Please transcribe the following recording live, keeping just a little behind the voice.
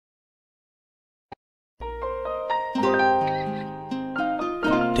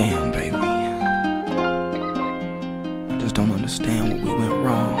Damn, baby, I just don't understand what we went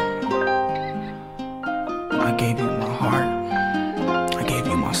wrong. I gave you my heart, I gave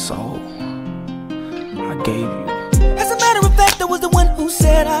you my soul, I gave you. As a matter of fact, I was the one who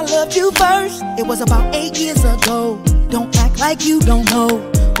said I loved you first. It was about 8 years ago. Don't act like you don't know.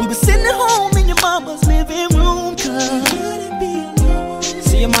 We were sitting at home in your mama's living room, 'cause you couldn't be alone.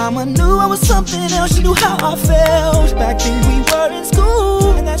 See, your mama knew I was something else. She knew how I felt. Back then we were in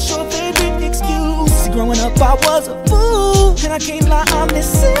school, and that's your favorite excuse. See, growing up I was a fool, and I can't lie, I'm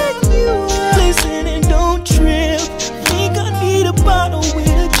missing you. Listen and don't trip. Think I need a bottle with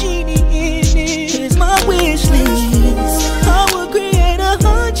a genie in it. Here's my wish list. I will create a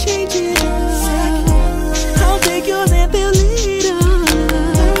heart-changing love. I'll take yours and fill it up.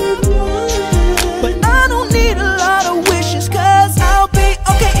 But I don't need a lot of wishes, 'cause I'll be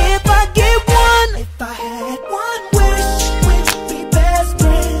okay if I get one. If I had one wish, we'd be best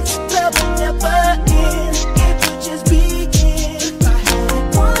friends. Love would never end, it would just begin. If I had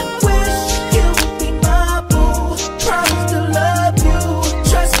one wish, you would be my boo. Promise to love you,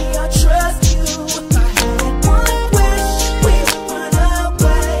 trust me, I'll trust you. If I had one wish, we would run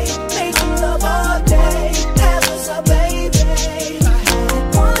away, make love all day, have us a baby. If I had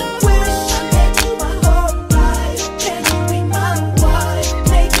one wish, I'd make you my whole life. Can you be my wife?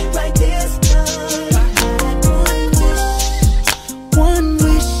 Make it right this time. If I had one wish, one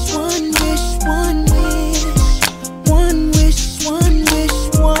wish, one wish, one wish, one wish, one wish,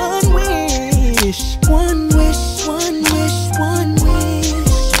 one wish, one wish, one wish, one wish,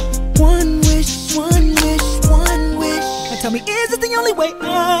 one wish, one wish, one wish. Now tell me, is this the only way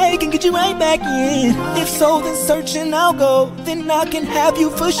I can get you right back in? If so, then searching I'll go. Then I can have you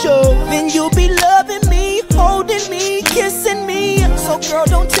for sure. Then you'll be loving me, holding me, kissing me. So girl,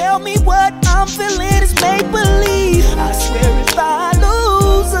 don't tell me what I'm feeling is make-believe. I swear if I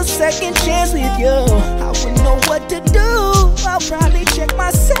lose a second chance with you, I wouldn't know what to do. I'll probably check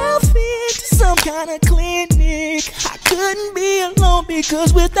myself into some kind of clinic. I couldn't be alone,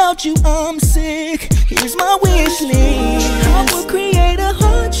 because without you I'm sick. Here's my wish list. I will create a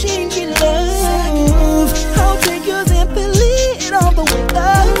heart-changing love. I'll take yours and fill it all the way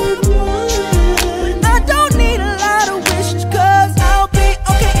up. But I don't need a lot of wishes, 'cause I'll be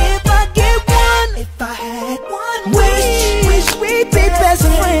okay if I get one. If I had one wish we'd be best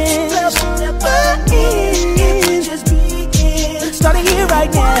friends. Love will never end, it would just begin. Starting here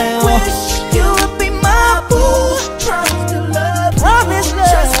right now. Wish you would be my boo. Promise to love, promise love.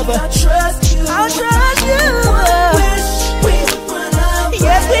 Trust me, I'll trust you. I'll trust you. Wish we would run away.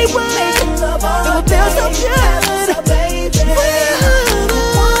 Yes, we would. It would feel so good.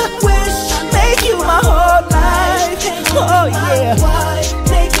 Wish I'd make you my whole life. Oh yeah.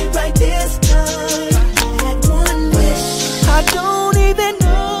 Make it right this time. I had one wish. I don't even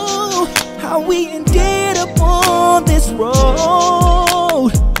know how we ended up on this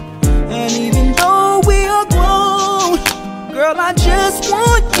road. And even though we are grown, girl, I just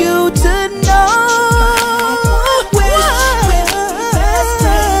want you to know